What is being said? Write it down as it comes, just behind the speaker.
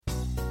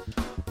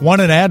Want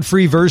an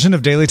ad-free version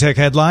of Daily Tech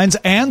Headlines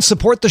and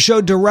support the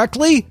show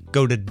directly?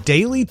 Go to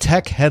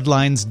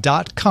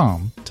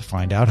dailytechheadlines.com to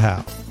find out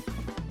how.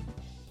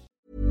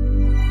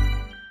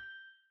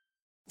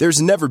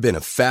 There's never been a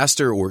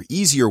faster or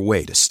easier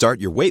way to start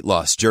your weight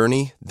loss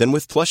journey than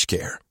with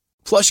PlushCare.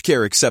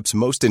 PlushCare accepts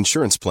most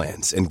insurance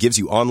plans and gives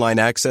you online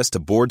access to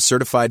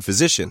board-certified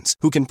physicians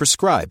who can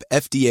prescribe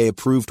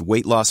FDA-approved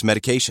weight loss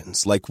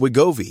medications like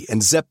Wegovy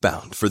and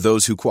Zepbound for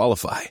those who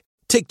qualify.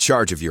 Take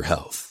charge of your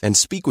health and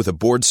speak with a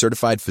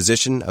board-certified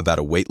physician about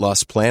a weight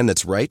loss plan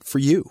that's right for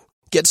you.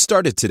 Get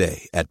started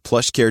today at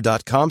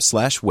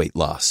plushcare.com/weight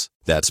loss.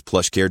 That's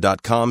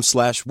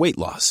plushcare.com/weight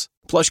loss.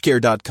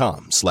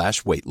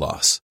 plushcare.com/weight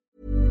loss.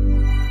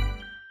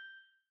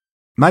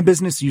 My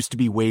business used to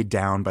be weighed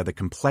down by the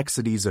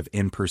complexities of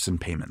in-person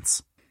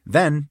payments.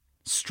 Then,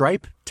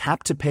 Stripe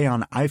Tap to Pay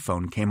on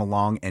iPhone came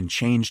along and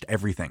changed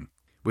everything.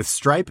 With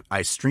Stripe,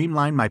 I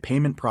streamlined my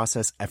payment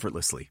process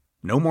effortlessly.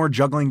 No more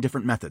juggling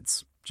different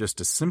methods.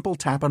 Just a simple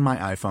tap on my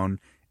iPhone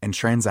and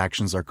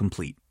transactions are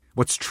complete.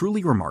 What's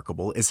truly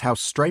remarkable is how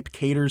Stripe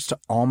caters to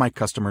all my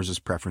customers'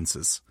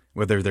 preferences.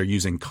 Whether they're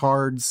using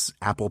cards,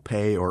 Apple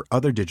Pay, or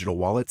other digital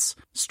wallets,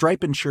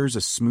 Stripe ensures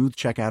a smooth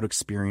checkout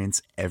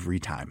experience every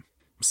time.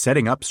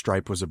 Setting up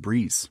Stripe was a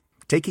breeze,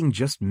 taking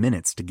just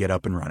minutes to get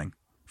up and running.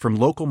 From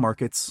local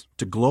markets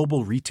to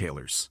global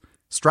retailers,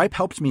 Stripe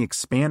helped me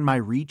expand my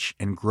reach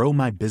and grow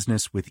my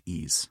business with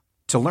ease.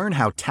 To learn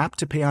how Tap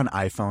to Pay on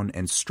iPhone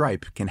and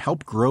Stripe can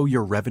help grow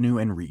your revenue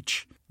and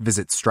reach,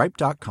 visit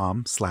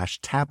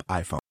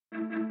stripe.com/tapiphone.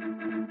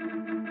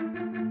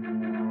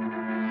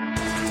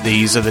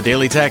 These are the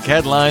Daily Tech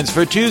headlines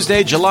for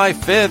Tuesday, July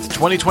 5th,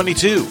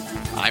 2022.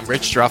 I'm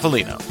Rich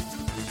Straffolino.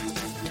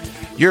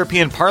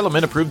 European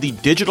Parliament approved the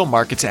Digital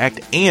Markets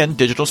Act and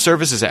Digital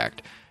Services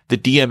Act. The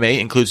DMA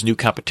includes new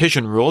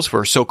competition rules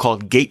for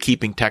so-called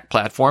gatekeeping tech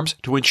platforms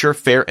to ensure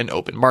fair and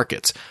open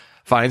markets.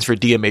 Fines for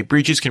DMA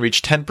breaches can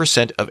reach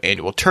 10% of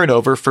annual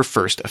turnover for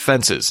first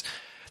offenses.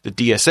 The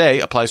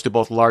DSA applies to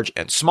both large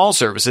and small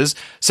services,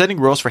 setting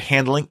rules for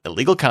handling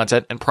illegal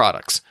content and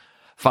products.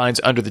 Fines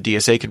under the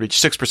DSA can reach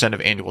 6% of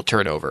annual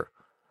turnover.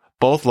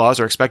 Both laws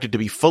are expected to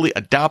be fully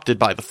adopted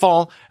by the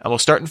fall and will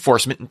start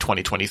enforcement in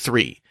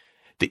 2023.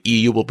 The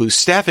EU will boost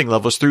staffing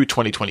levels through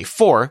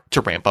 2024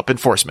 to ramp up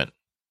enforcement.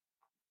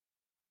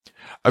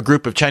 A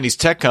group of Chinese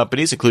tech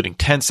companies, including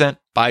Tencent,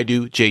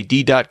 Baidu,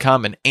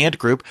 JD.com, and Ant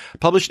Group,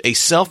 published a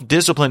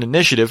self-discipline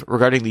initiative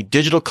regarding the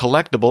digital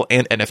collectible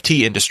and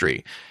NFT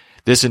industry.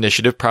 This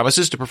initiative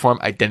promises to perform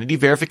identity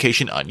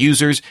verification on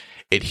users,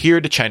 adhere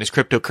to China's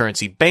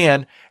cryptocurrency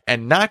ban,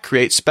 and not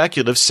create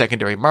speculative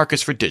secondary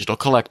markets for digital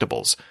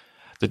collectibles.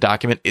 The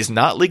document is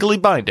not legally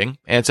binding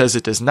and says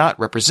it does not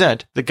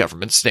represent the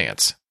government's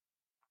stance.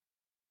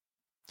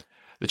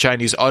 The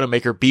Chinese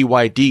automaker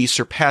BYD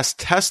surpassed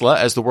Tesla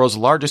as the world's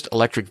largest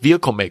electric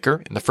vehicle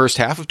maker in the first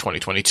half of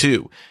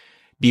 2022.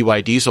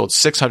 BYD sold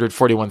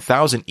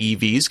 641,000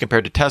 EVs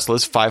compared to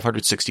Tesla's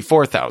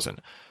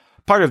 564,000.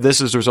 Part of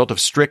this is a result of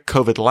strict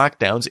COVID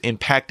lockdowns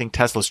impacting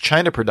Tesla's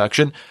China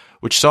production,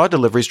 which saw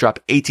deliveries drop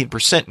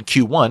 18% in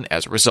Q1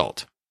 as a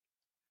result.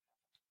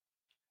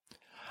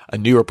 A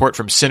new report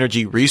from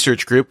Synergy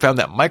Research Group found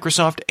that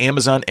Microsoft,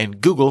 Amazon,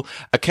 and Google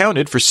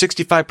accounted for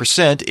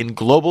 65% in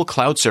global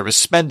cloud service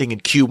spending in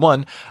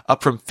Q1,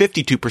 up from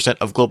 52%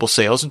 of global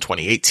sales in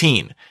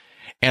 2018.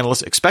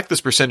 Analysts expect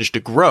this percentage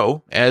to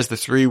grow as the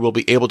three will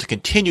be able to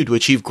continue to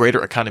achieve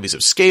greater economies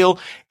of scale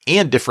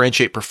and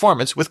differentiate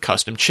performance with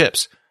custom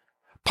chips.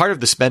 Part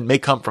of the spend may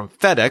come from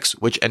FedEx,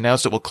 which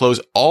announced it will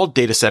close all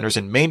data centers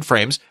and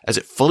mainframes as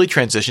it fully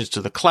transitions to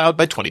the cloud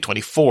by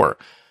 2024.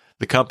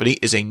 The company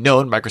is a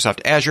known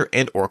Microsoft Azure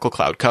and Oracle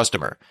Cloud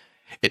customer.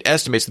 It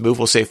estimates the move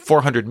will save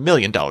 $400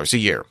 million a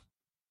year.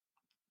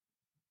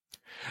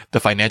 The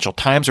Financial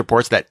Times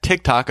reports that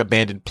TikTok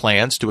abandoned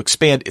plans to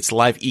expand its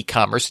live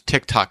e-commerce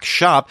TikTok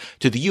Shop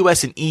to the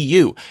US and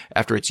EU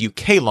after its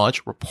UK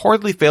launch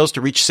reportedly fails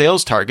to reach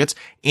sales targets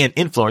and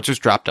influencers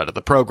dropped out of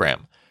the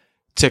program.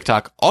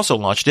 TikTok also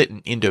launched it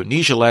in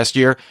Indonesia last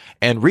year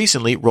and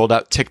recently rolled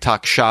out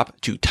TikTok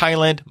Shop to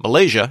Thailand,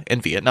 Malaysia,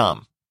 and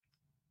Vietnam.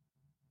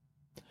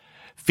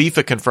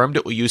 FIFA confirmed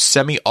it will use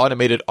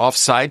semi-automated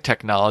offside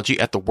technology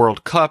at the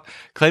World Cup,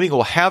 claiming it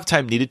will have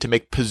time needed to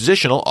make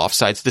positional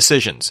offsides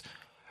decisions.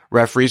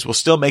 Referees will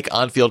still make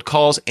on-field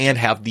calls and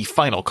have the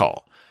final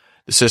call.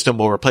 The system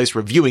will replace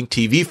reviewing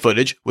TV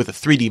footage with a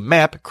 3D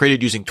map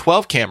created using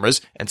 12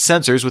 cameras and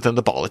sensors within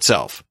the ball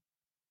itself.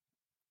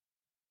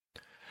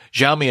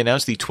 Xiaomi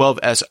announced the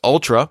 12S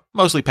Ultra,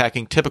 mostly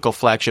packing typical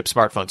flagship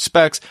smartphone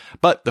specs,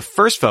 but the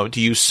first phone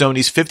to use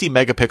Sony's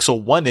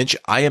 50-megapixel 1-inch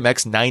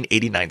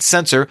IMX989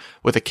 sensor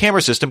with a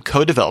camera system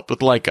co-developed with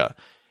Leica.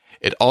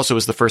 It also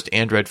is the first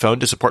Android phone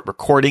to support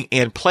recording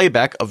and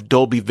playback of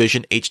Dolby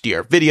Vision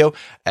HDR video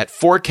at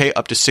 4K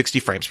up to 60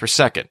 frames per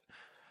second.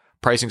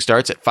 Pricing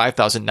starts at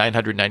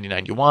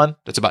 5,999 yuan,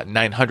 that's about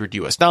 $900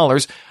 US,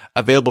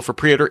 available for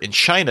pre-order in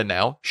China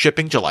now,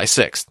 shipping July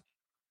 6th.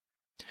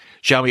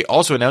 Xiaomi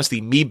also announced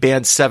the Mi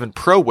Band 7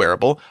 Pro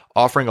wearable,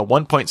 offering a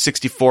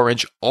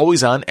 1.64-inch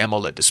always-on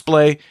AMOLED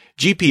display,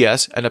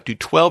 GPS, and up to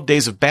 12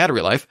 days of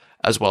battery life,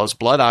 as well as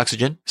blood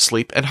oxygen,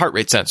 sleep, and heart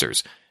rate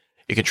sensors.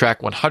 It can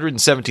track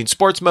 117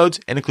 sports modes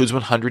and includes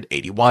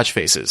 180 watch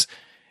faces.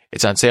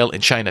 It's on sale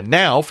in China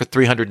now for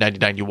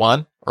 399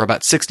 yuan, or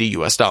about $60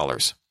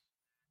 US.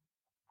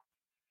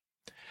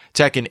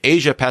 Tech in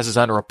Asia passes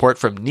on a report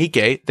from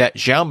Nikkei that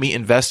Xiaomi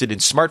invested in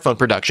smartphone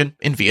production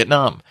in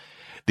Vietnam.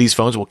 These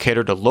phones will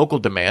cater to local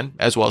demand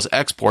as well as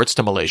exports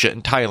to Malaysia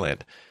and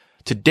Thailand.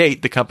 To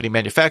date, the company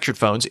manufactured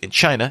phones in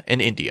China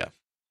and India.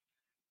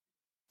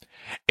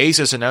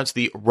 Asus announced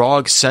the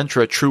ROG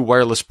Centra True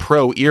Wireless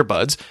Pro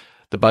earbuds.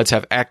 The buds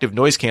have active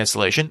noise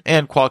cancellation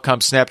and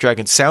Qualcomm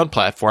Snapdragon sound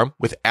platform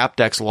with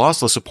aptX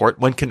lossless support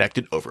when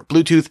connected over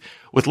Bluetooth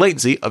with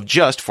latency of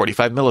just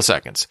 45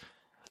 milliseconds.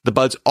 The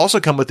buds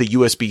also come with a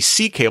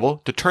USB-C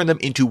cable to turn them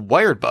into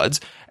wired buds,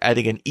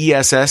 adding an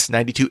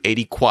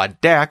ESS9280 quad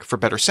DAC for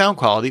better sound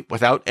quality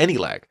without any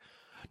lag.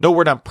 No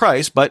word on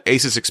price, but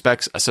Asus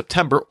expects a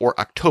September or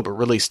October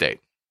release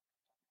date.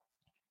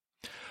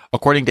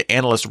 According to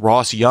analyst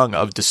Ross Young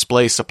of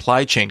Display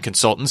Supply Chain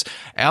Consultants,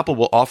 Apple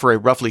will offer a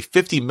roughly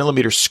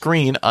 50mm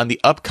screen on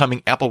the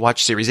upcoming Apple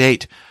Watch Series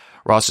 8.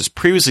 Ross has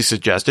previously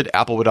suggested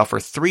Apple would offer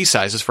 3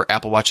 sizes for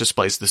Apple Watch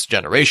displays this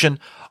generation,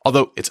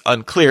 although it's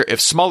unclear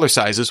if smaller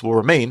sizes will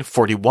remain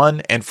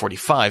 41 and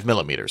 45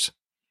 millimeters.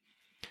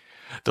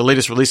 The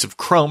latest release of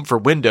Chrome for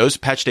Windows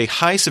patched a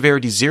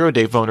high-severity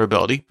zero-day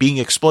vulnerability being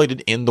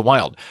exploited in the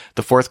wild,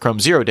 the 4th Chrome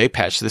zero-day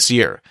patch this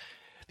year.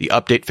 The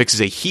update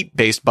fixes a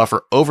heap-based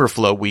buffer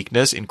overflow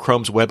weakness in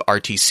Chrome's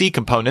WebRTC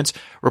components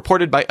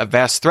reported by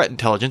Avast Threat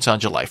Intelligence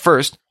on July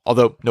 1st,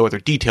 although no other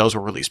details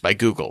were released by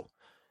Google.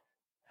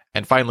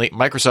 And finally,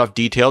 Microsoft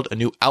detailed a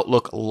new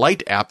Outlook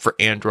Lite app for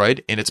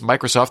Android in its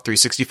Microsoft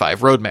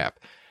 365 roadmap.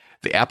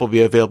 The app will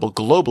be available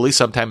globally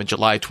sometime in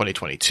July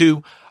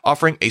 2022,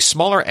 offering a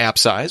smaller app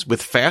size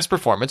with fast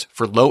performance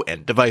for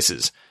low-end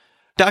devices.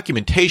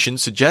 Documentation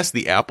suggests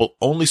the app will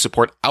only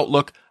support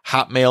Outlook,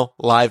 Hotmail,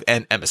 Live,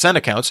 and MSN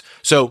accounts,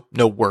 so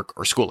no work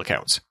or school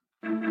accounts.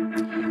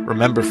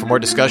 Remember, for more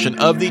discussion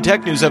of the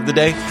tech news of the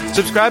day,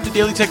 subscribe to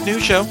Daily Tech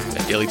News Show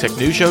at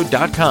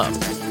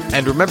dailytechnewsshow.com.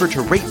 And remember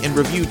to rate and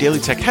review Daily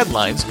Tech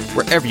Headlines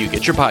wherever you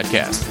get your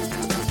podcast.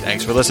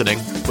 Thanks for listening.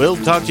 We'll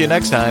talk to you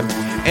next time.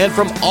 And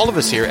from all of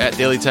us here at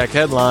Daily Tech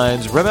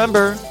Headlines,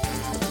 remember,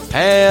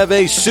 have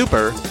a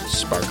super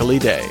sparkly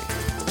day.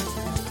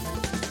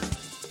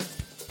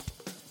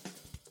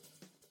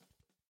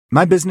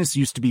 My business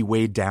used to be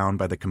weighed down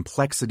by the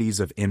complexities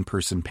of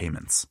in-person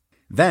payments.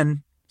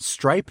 Then,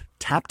 Stripe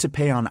Tap to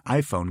Pay on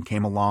iPhone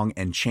came along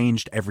and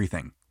changed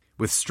everything.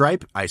 With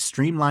Stripe, I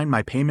streamlined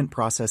my payment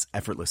process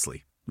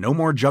effortlessly. No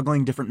more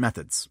juggling different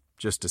methods.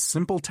 Just a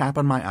simple tap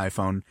on my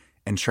iPhone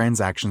and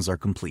transactions are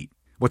complete.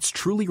 What's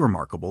truly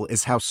remarkable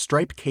is how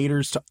Stripe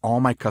caters to all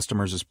my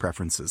customers'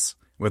 preferences.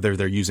 Whether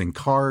they're using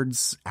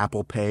cards,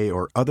 Apple Pay,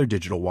 or other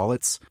digital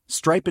wallets,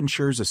 Stripe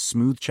ensures a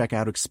smooth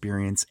checkout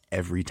experience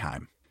every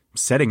time.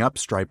 Setting up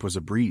Stripe was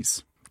a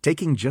breeze,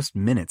 taking just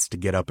minutes to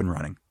get up and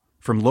running.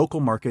 From local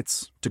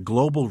markets to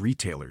global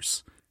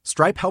retailers,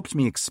 Stripe helped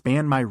me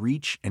expand my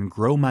reach and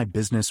grow my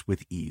business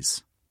with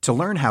ease. To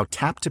learn how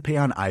Tap to Pay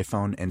on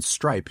iPhone and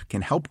Stripe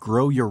can help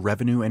grow your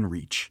revenue and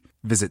reach,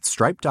 visit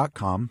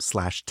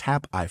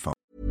stripe.com/tapiphone.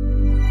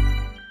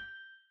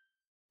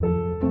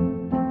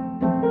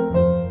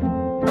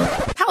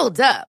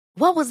 Hold up.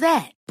 What was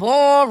that?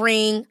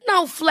 Boring.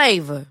 No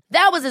flavor.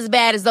 That was as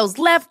bad as those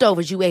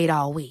leftovers you ate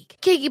all week.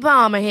 Keke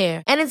Palmer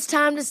here. And it's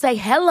time to say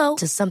hello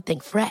to something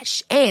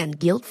fresh and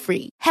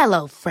guilt-free.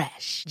 Hello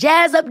Fresh.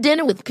 Jazz up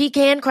dinner with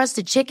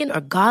pecan-crusted chicken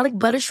or garlic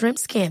butter shrimp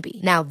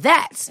scampi. Now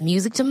that's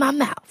music to my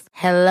mouth.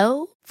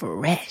 Hello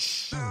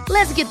Fresh.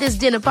 Let's get this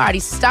dinner party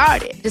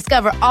started.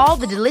 Discover all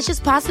the delicious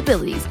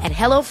possibilities at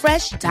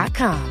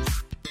HelloFresh.com.